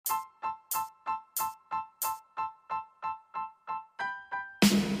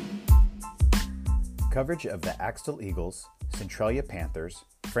Coverage of the Axtell Eagles, Centralia Panthers,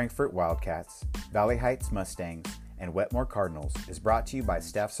 Frankfort Wildcats, Valley Heights Mustangs, and Wetmore Cardinals is brought to you by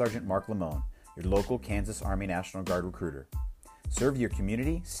Staff Sergeant Mark Lamone, your local Kansas Army National Guard recruiter. Serve your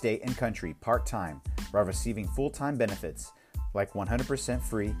community, state, and country part-time while receiving full-time benefits like 100%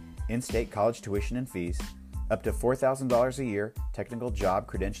 free in-state college tuition and fees, up to $4,000 a year technical job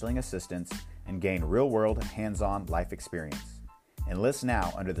credentialing assistance, and gain real-world, hands-on life experience. Enlist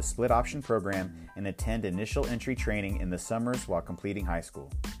now under the Split Option Program and attend initial entry training in the summers while completing high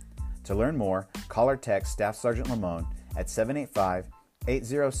school. To learn more, call or text Staff Sergeant Lamone at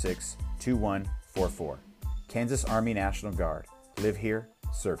 785-806-2144. Kansas Army National Guard. Live here,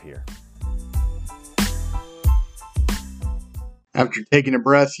 serve here. After taking a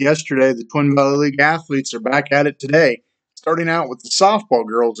breath yesterday, the Twin Valley League athletes are back at it today, starting out with the softball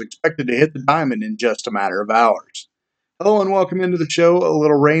girls expected to hit the diamond in just a matter of hours. Hello and welcome into the show, a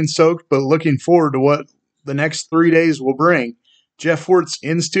little rain-soaked, but looking forward to what the next 3 days will bring. Jeff Wirtz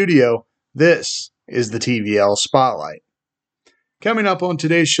in studio. This is the TVL Spotlight. Coming up on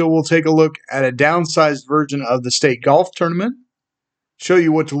today's show, we'll take a look at a downsized version of the state golf tournament, show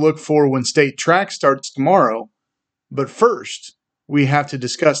you what to look for when state track starts tomorrow, but first, we have to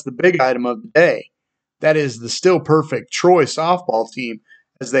discuss the big item of the day. That is the still perfect Troy softball team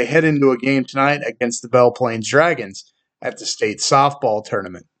as they head into a game tonight against the Belle Plains Dragons at the state softball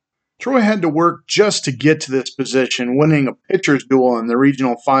tournament. Troy had to work just to get to this position, winning a pitcher's duel in the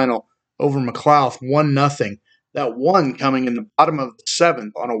regional final over McLouth 1-0, that one coming in the bottom of the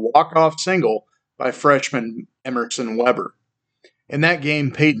seventh on a walk-off single by freshman Emerson Weber. In that game,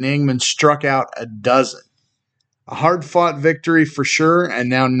 Peyton Ingman struck out a dozen. A hard-fought victory for sure, and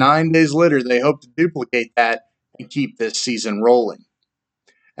now 9 days later they hope to duplicate that and keep this season rolling.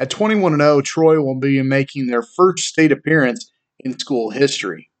 At 21-0, Troy will be making their first state appearance in school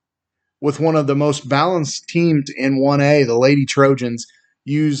history. With one of the most balanced teams in 1A, the Lady Trojans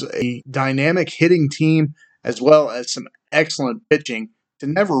use a dynamic hitting team as well as some excellent pitching to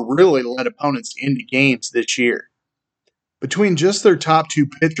never really let opponents into games this year. Between just their top two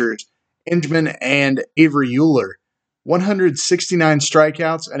pitchers, Ingeman and Avery Euler, 169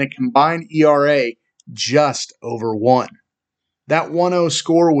 strikeouts and a combined ERA just over 1. That 1-0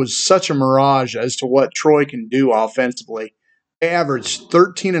 score was such a mirage as to what Troy can do offensively. They averaged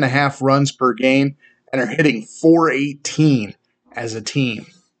 13.5 runs per game and are hitting .418 as a team.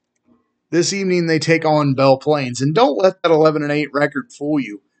 This evening they take on Belle Plains, and don't let that 11-8 record fool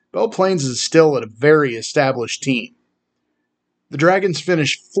you. Belle Plains is still a very established team. The Dragons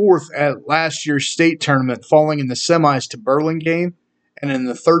finished 4th at last year's state tournament, falling in the semis to Burlingame and in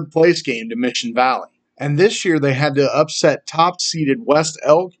the third place game to Mission Valley. And this year they had to upset top-seeded West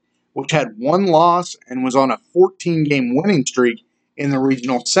Elk, which had one loss and was on a 14-game winning streak in the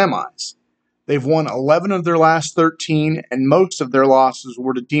regional semis. They've won 11 of their last 13, and most of their losses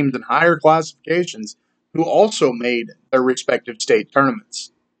were to teams in higher classifications who also made their respective state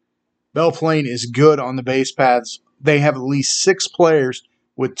tournaments. Belle Plaine is good on the base paths. They have at least 6 players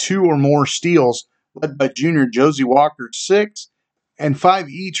with 2 or more steals, led by junior Josie Walker 6, and 5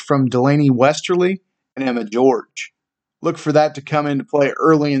 each from Delaney Westerly and Emma George. Look for that to come into play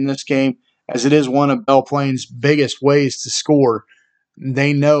early in this game, as it is one of Belle Plaine's biggest ways to score.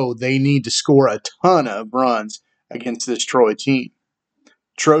 They know they need to score a ton of runs against this Troy team.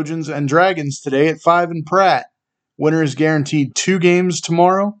 Trojans and Dragons today at 5 in Pratt. Winner is guaranteed 2 games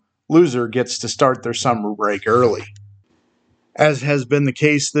tomorrow. Loser gets to start their summer break early. As has been the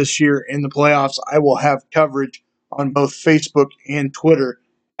case this year in the playoffs, I will have coverage on both Facebook and Twitter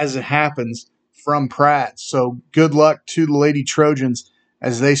as it happens from Pratt. So good luck to the Lady Trojans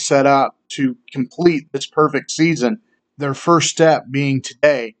as they set out to complete this perfect season. Their first step being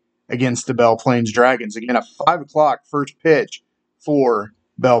today against the Belle Plains Dragons. Again, a 5 o'clock first pitch for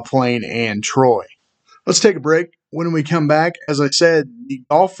Belle Plaine and Troy. Let's take a break. When we come back, as I said, the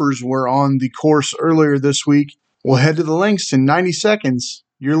golfers were on the course earlier this week. We'll head to the links in 90 seconds.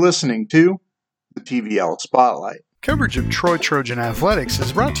 You're listening to the TVL Spotlight. Coverage of Troy Trojan Athletics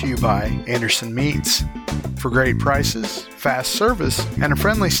is brought to you by Anderson Meats. For great prices, fast service, and a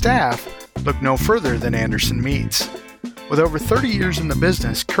friendly staff, look no further than Anderson Meats. With over 30 years in the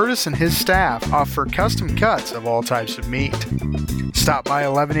business, Curtis and his staff offer custom cuts of all types of meat. Stop by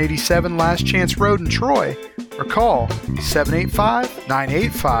 1187 Last Chance Road in Troy or call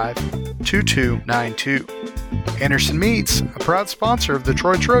 785-985-2292. Anderson Meats, a proud sponsor of the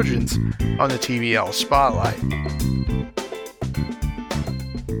Troy Trojans on the TVL Spotlight.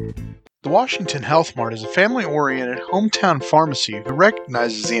 The Washington Health Mart is a family-oriented hometown pharmacy who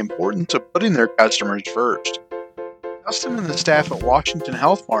recognizes the importance of putting their customers first. Dustin and the staff at Washington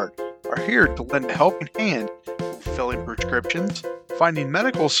Health Mart are here to lend a helping hand with filling prescriptions, finding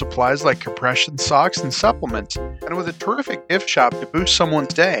medical supplies like compression socks and supplements, and with a terrific gift shop to boost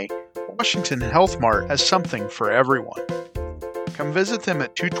someone's day, Washington Health Mart has something for everyone. Come visit them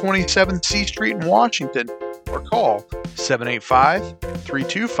at 227 C Street in Washington or call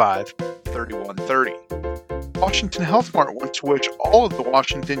 785-325-3130. Washington Health Mart wants to wish all of the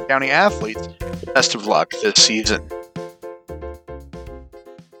Washington County athletes the best of luck this season.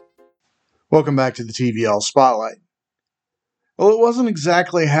 Welcome back to the TVL Spotlight. Well, it wasn't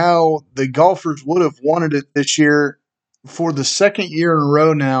exactly how the golfers would have wanted it this year. For the second year in a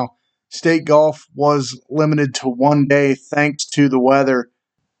row now, state golf was limited to one day thanks to the weather,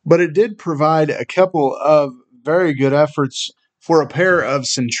 but it did provide a couple of very good efforts for a pair of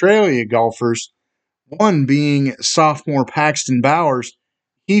Centralia golfers, one being sophomore Paxton Bowers.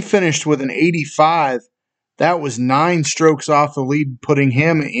 He finished with an 85. That was 9 strokes off the lead, putting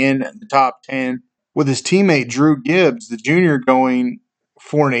him in the top 10, with his teammate Drew Gibbs, the junior, going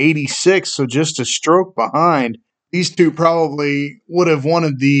for an 86, so just a stroke behind. These two probably would have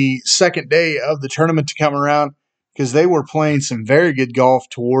wanted the second day of the tournament to come around because they were playing some very good golf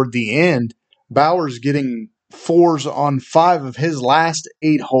toward the end. Bowers getting 4s on 5 of his last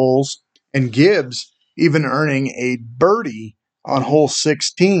 8 holes, and Gibbs even earning a birdie on hole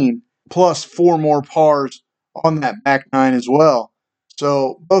 16, plus 4 more pars on that back 9 as well.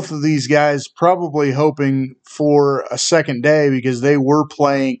 So both of these guys probably hoping for a second day because they were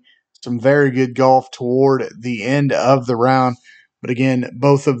playing some very good golf toward the end of the round. But again,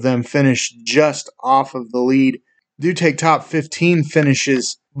 both of them finished just off of the lead. Do take top 15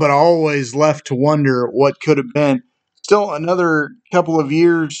 finishes, but always left to wonder what could have been. Still another couple of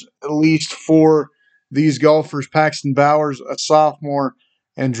years at least for these golfers. Paxton Bowers, a sophomore,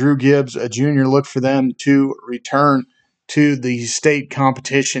 and Drew Gibbs, a junior. Look for them to return to the state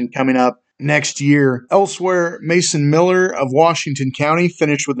competition coming up next year. Elsewhere, Mason Miller of Washington County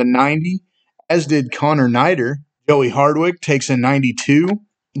finished with a 90, as did Connor Nider. Joey Hardwick takes a 92.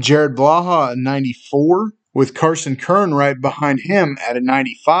 Jared Blaha a 94, with Carson Kern right behind him at a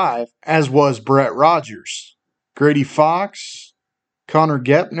 95, as was Brett Rogers. Grady Fox, Connor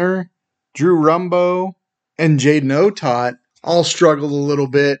Gepner, Drew Rumbo, and Jaden Otot all struggled a little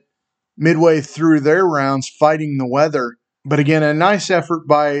bit midway through their rounds fighting the weather. But again, a nice effort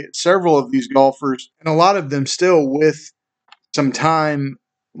by several of these golfers, and a lot of them still with some time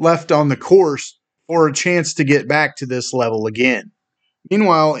left on the course for a chance to get back to this level again.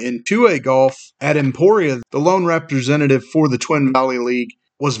 Meanwhile, in 2A golf at Emporia, the lone representative for the Twin Valley League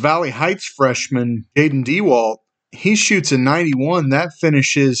was Valley Heights freshman Jaden Dewalt. He shoots a 91. That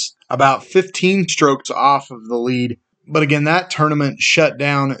finishes about 15 strokes off of the lead. But again, that tournament shut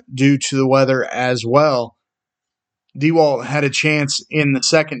down due to the weather as well. Dewalt had a chance in the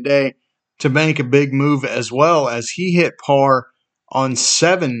second day to make a big move as well, as he hit par on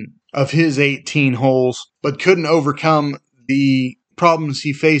 7 of his 18 holes, but couldn't overcome the problems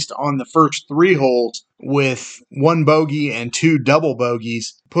he faced on the first 3 holes with 1 bogey and 2 double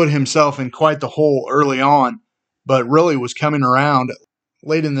bogeys. Put himself in quite the hole early on, but really was coming around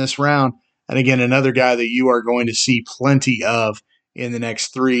late in this round. And again, another guy that you are going to see plenty of in the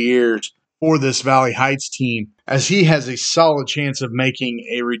next 3 years for this Valley Heights team, as he has a solid chance of making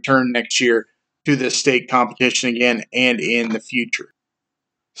a return next year to this state competition again and in the future.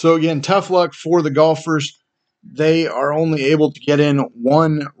 So again, tough luck for the golfers. They are only able to get in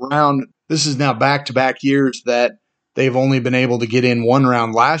 1 round. This is now back-to-back years that they've only been able to get in 1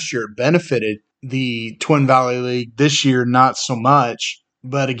 round. Last year it benefited the Twin Valley League. This year, not so much.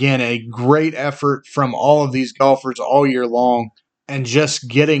 But again, a great effort from all of these golfers all year long. And just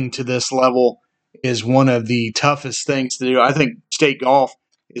getting to this level is one of the toughest things to do. I think state golf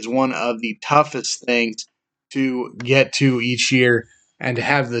is one of the toughest things to get to each year, and to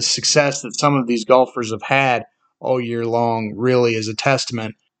have the success that some of these golfers have had all year long really is a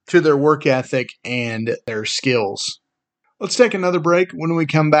testament to their work ethic and their skills. Let's take another break. When we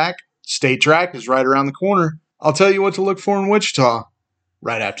come back, state track is right around the corner. I'll tell you what to look for in Wichita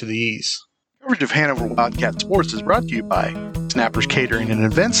right after these. Coverage of Hanover Wildcat Sports is brought to you by Snappers Catering and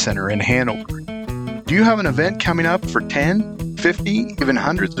Event Center in Hanover. Do you have an event coming up for 10, 50, even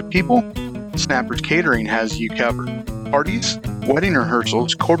hundreds of people? Snappers Catering has you covered. Parties, wedding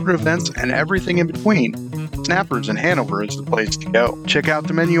rehearsals, corporate events, and everything in between. Snappers in Hanover is the place to go. Check out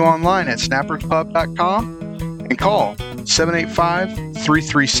the menu online at snapperspub.com and call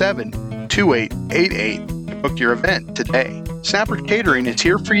 785-337-2888 to book your event today. Snappers Catering is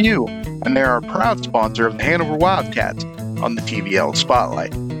here for you, and they are a proud sponsor of the Hanover Wildcats on the TVL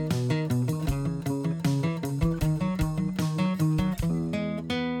Spotlight.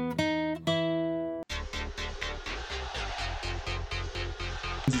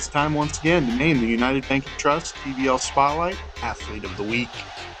 time once again to name the United Bank and Trust TVL Spotlight Athlete of the Week.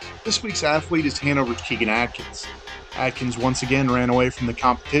 This week's athlete is Hanover's Keegan Atkins. Atkins once again ran away from the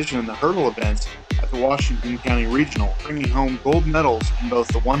competition in the hurdle events at the Washington County Regional, bringing home gold medals in both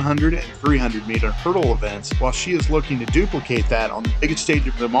the 100 and 300 meter hurdle events, while she is looking to duplicate that on the biggest stage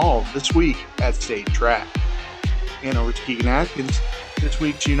of them all this week at State Track. Hanover's Keegan Atkins, this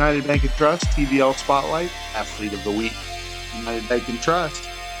week's United Bank and Trust TVL Spotlight Athlete of the Week. United Bank and Trust,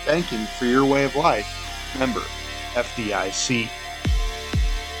 banking for your way of life. Member FDIC.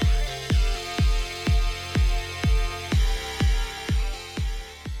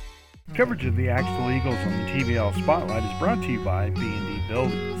 Coverage of the Axtell Eagles on the TVL Spotlight is brought to you by B&D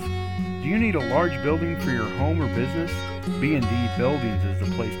Buildings. Do you need a large building for your home or business? B&D Buildings is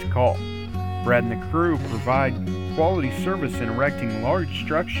the place to call. Brad and the crew provide quality service in erecting large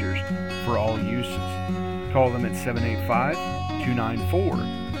structures for all uses. Call them at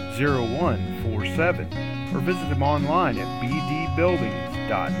 785-294-0147 or visit them online at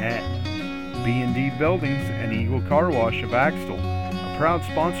bdbuildings.net. B&D Buildings and Eagle Car Wash of Axtell, a proud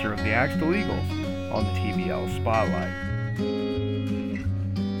sponsor of the Axtell Eagles on the TVL Spotlight.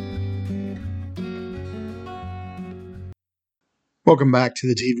 Welcome back to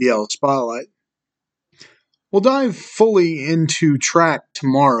the TVL Spotlight. We'll dive fully into track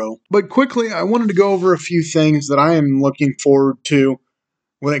tomorrow, but quickly I wanted to go over a few things that I am looking forward to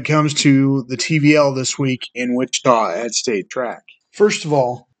when it comes to the TVL this week in Wichita at State Track. First of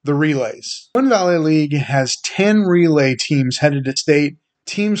all, the relays. Twin Valley League has 10 relay teams headed to state.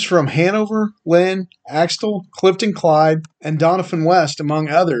 Teams from Hanover, Lynn, Axtell, Clifton Clyde, and Doniphan West, among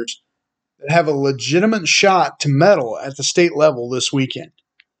others, that have a legitimate shot to medal at the state level this weekend.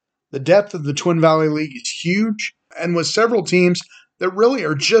 The depth of the Twin Valley League is huge, and with several teams that really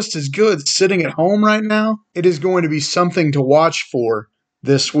are just as good sitting at home right now, it is going to be something to watch for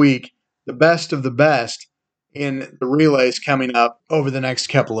this week. The best of the best in the relays coming up over the next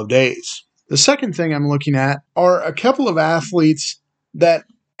couple of days. The second thing I'm looking at are a couple of athletes that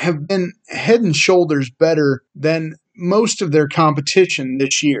have been head and shoulders better than most of their competition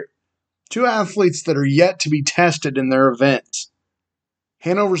this year. Two athletes that are yet to be tested in their events.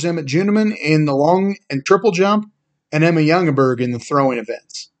 Hanover's Emmett Juneman in the long and triple jump, and Emma Youngenberg in the throwing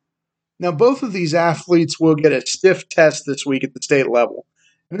events. Now, both of these athletes will get a stiff test this week at the state level,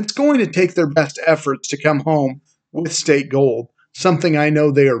 and it's going to take their best efforts to come home with state gold, something I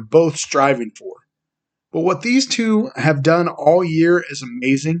know they are both striving for. But what these two have done all year is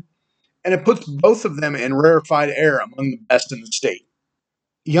amazing, and it puts both of them in rarefied air among the best in the state.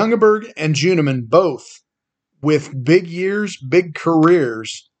 Youngenberg and Juneman both with big years, big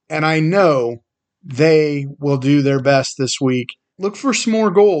careers, and I know they will do their best this week. Look for some more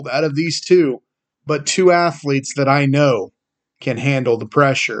gold out of these two, but two athletes that I know can handle the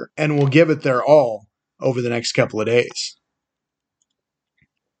pressure and will give it their all over the next couple of days.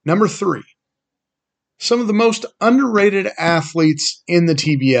 Number 3. Some of the most underrated athletes in the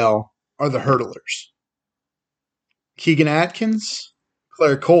TVL are the hurdlers. Keegan Atkins,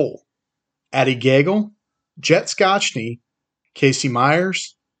 Claire Cole, Addie Gagel, Jet Scotchney, Casey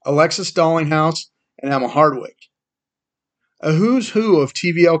Myers, Alexis Dollinghouse, and Emma Hardwick. A who's who of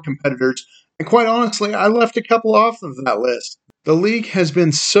TVL competitors, and quite honestly, I left a couple off of that list. The league has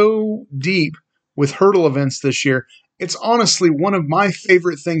been so deep with hurdle events this year, it's honestly one of my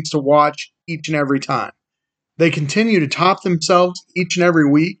favorite things to watch each and every time. They continue to top themselves each and every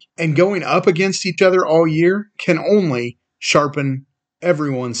week, and going up against each other all year can only sharpen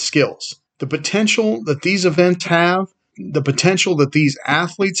everyone's skills. The potential that these events have, the potential that these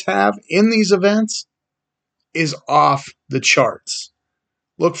athletes have in these events is off the charts.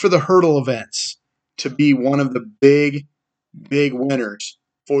 Look for the hurdle events to be one of the big winners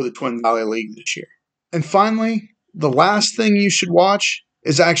for the Twin Valley League this year. And finally, the last thing you should watch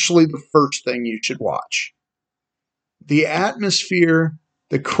is actually the first thing you should watch. The atmosphere,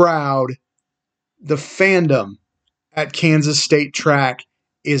 the crowd, the fandom at Kansas State Track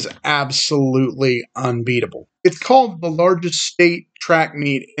is absolutely unbeatable. It's called the largest state track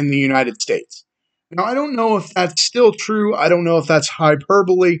meet in the United States. Now, I don't know if that's still true. I don't know if that's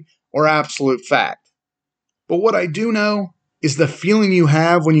hyperbole or absolute fact. But what I do know is the feeling you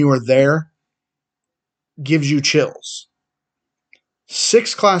have when you are there gives you chills.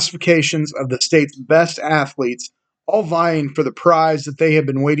 6 classifications of the state's best athletes, all vying for the prize that they have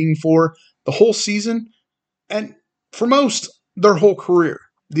been waiting for the whole season, and for most, their whole career.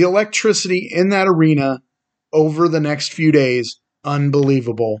 The electricity in that arena over the next few days,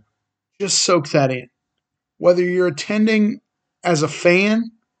 unbelievable. Just soak that in. Whether you're attending as a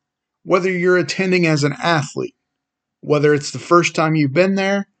fan, whether you're attending as an athlete, whether it's the first time you've been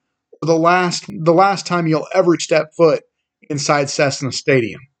there, the last time you'll ever step foot inside Cessna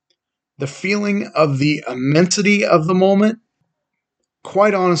Stadium. The feeling of the immensity of the moment,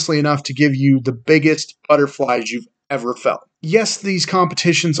 quite honestly enough to give you the biggest butterflies you've ever felt. Yes, these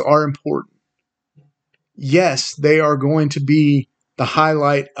competitions are important. Yes, they are going to be the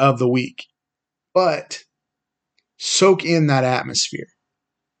highlight of the week. But soak in that atmosphere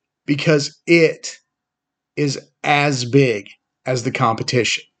because it is as big as the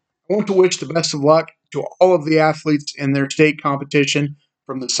competition. I want to wish the best of luck to all of the athletes in their state competition.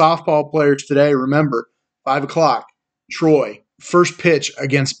 From the softball players today, remember, 5 o'clock, Troy, first pitch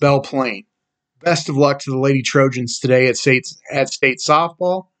against Belle Plaine. Best of luck to the Lady Trojans today at state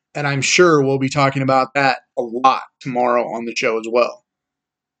softball, and I'm sure we'll be talking about that a lot tomorrow on the show as well.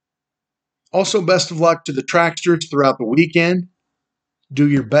 Also, best of luck to the tracksters throughout the weekend. Do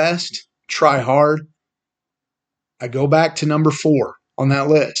your best. Try hard. I go back to number 4 on that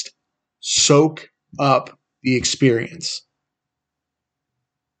list. Soak up the experience.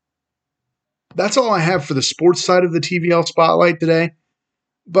 That's all I have for the sports side of the TVL Spotlight today.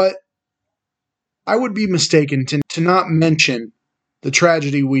 But I would be mistaken to not mention the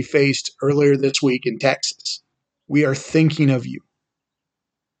tragedy we faced earlier this week in Texas. We are thinking of you.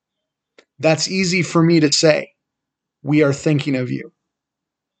 That's easy for me to say. We are thinking of you.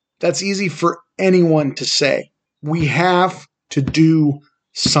 That's easy for anyone to say. We have to do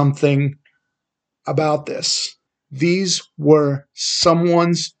something about this. These were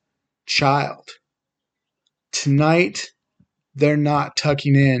someone's child. Tonight, they're not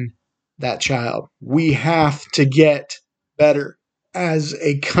tucking in that child. We have to get better as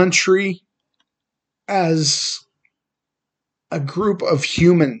a country, as a group of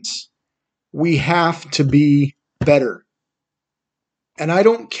humans. We have to be better. And I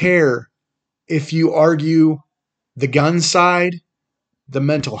don't care if you argue the gun side, the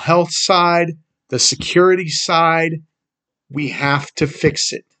mental health side, the security side. We have to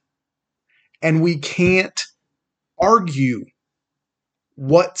fix it. And we can't argue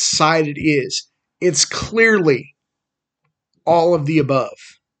what side it is. It's clearly all of the above.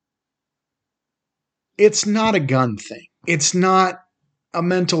 It's not a gun thing. It's not a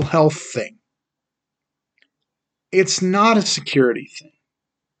mental health thing. It's not a security thing.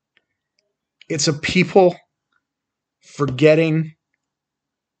 It's a people forgetting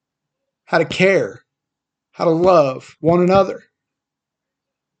how to care, how to love one another.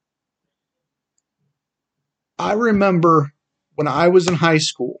 I remember when I was in high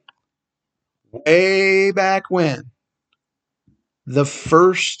school, way back when, the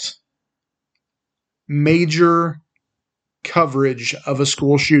first major coverage of a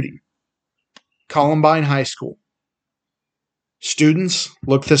school shooting, Columbine High School. Students,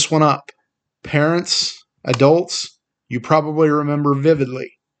 look this one up. Parents, adults, you probably remember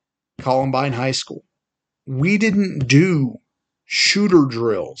vividly Columbine High School. We didn't do shooter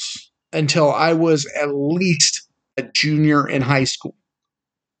drills until I was at least a junior in high school.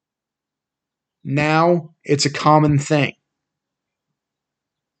 Now it's a common thing.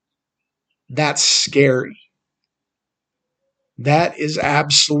 That's scary. That is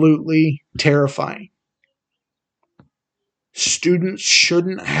absolutely terrifying. Students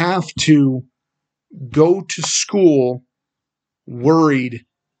shouldn't have to go to school worried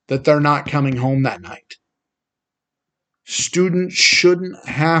that they're not coming home that night. Students shouldn't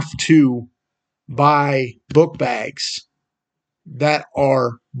have to buy book bags that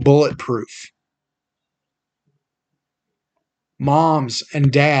are bulletproof. Moms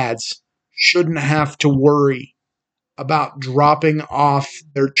and dads shouldn't have to worry about dropping off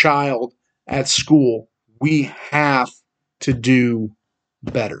their child at school. We have to do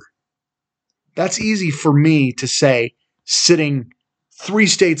better. That's easy for me to say, sitting 3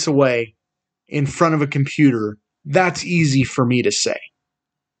 states away in front of a computer. That's easy for me to say.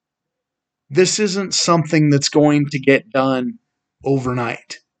 This isn't something that's going to get done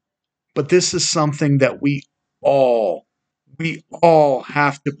overnight. But this is something that we all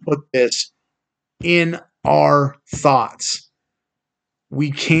have to put this in our thoughts.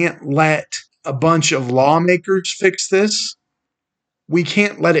 We can't let a bunch of lawmakers fix this. We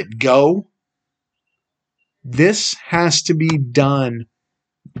can't let it go. This has to be done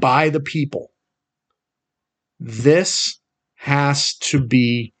by the people. This has to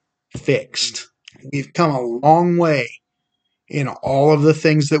be fixed. We've come a long way in all of the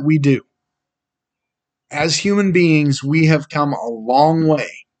things that we do. As human beings, we have come a long way,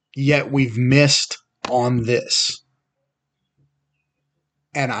 yet we've missed on this.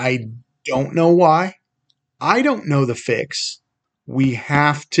 And I don't know why. I don't know the fix. We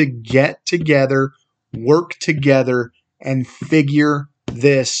have to get together, work together, and figure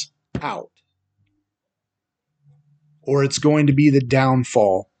this out, or it's going to be the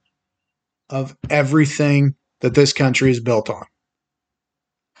downfall of everything that this country is built on.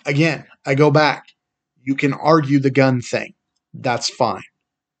 Again, I go back. You can argue the gun thing. That's fine.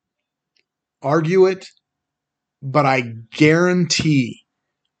 Argue it, but I guarantee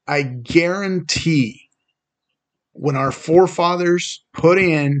when our forefathers put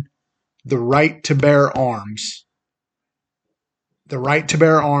in the right to bear arms, the right to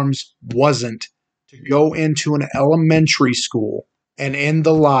bear arms wasn't to go into an elementary school and end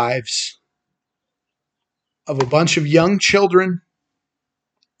the lives of a bunch of young children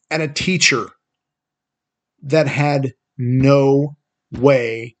and a teacher that had no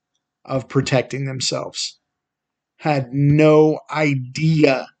way of protecting themselves, had no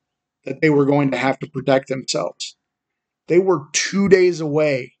idea that they were going to have to protect themselves. They were 2 days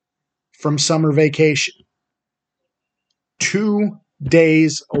away from summer vacation. 2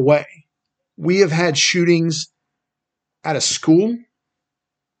 days away. We have had shootings at a school,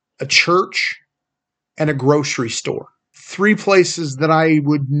 a church, and a grocery store. 3 places that I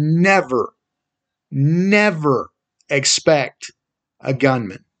would never expect a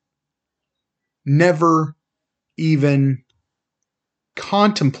gunman. Never even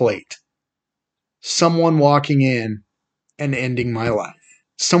contemplate someone walking in and ending my life.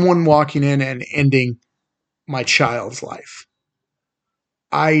 Someone walking in and ending my child's life.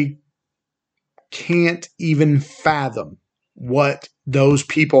 I can't even fathom what those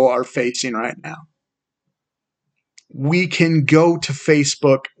people are facing right now. We can go to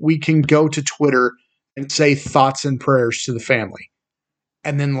Facebook, we can go to Twitter and say thoughts and prayers to the family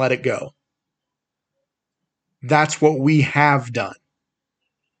and then let it go. That's what we have done.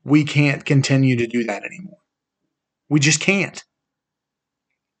 We can't continue to do that anymore. We just can't.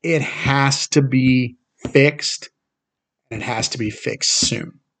 It has to be fixed, and it has to be fixed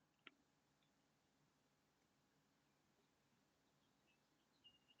soon.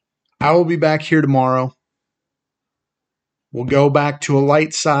 I will be back here tomorrow. We'll go back to a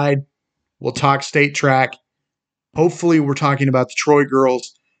light side. We'll talk state track. Hopefully, we're talking about the Troy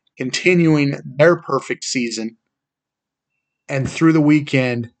girls continuing their perfect season. And through the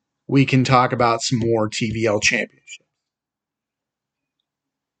weekend, we can talk about some more TVL championships.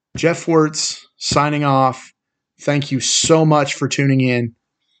 Jeff Wirtz signing off. Thank you so much for tuning in.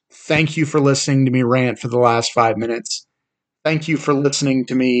 Thank you for listening to me rant for the last 5 minutes. Thank you for listening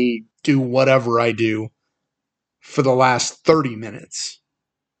to me do whatever I do for the last 30 minutes.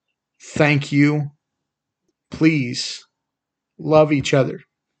 Thank you. Please love each other.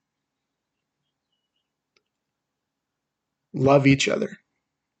 Love each other.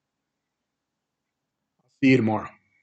 See you tomorrow.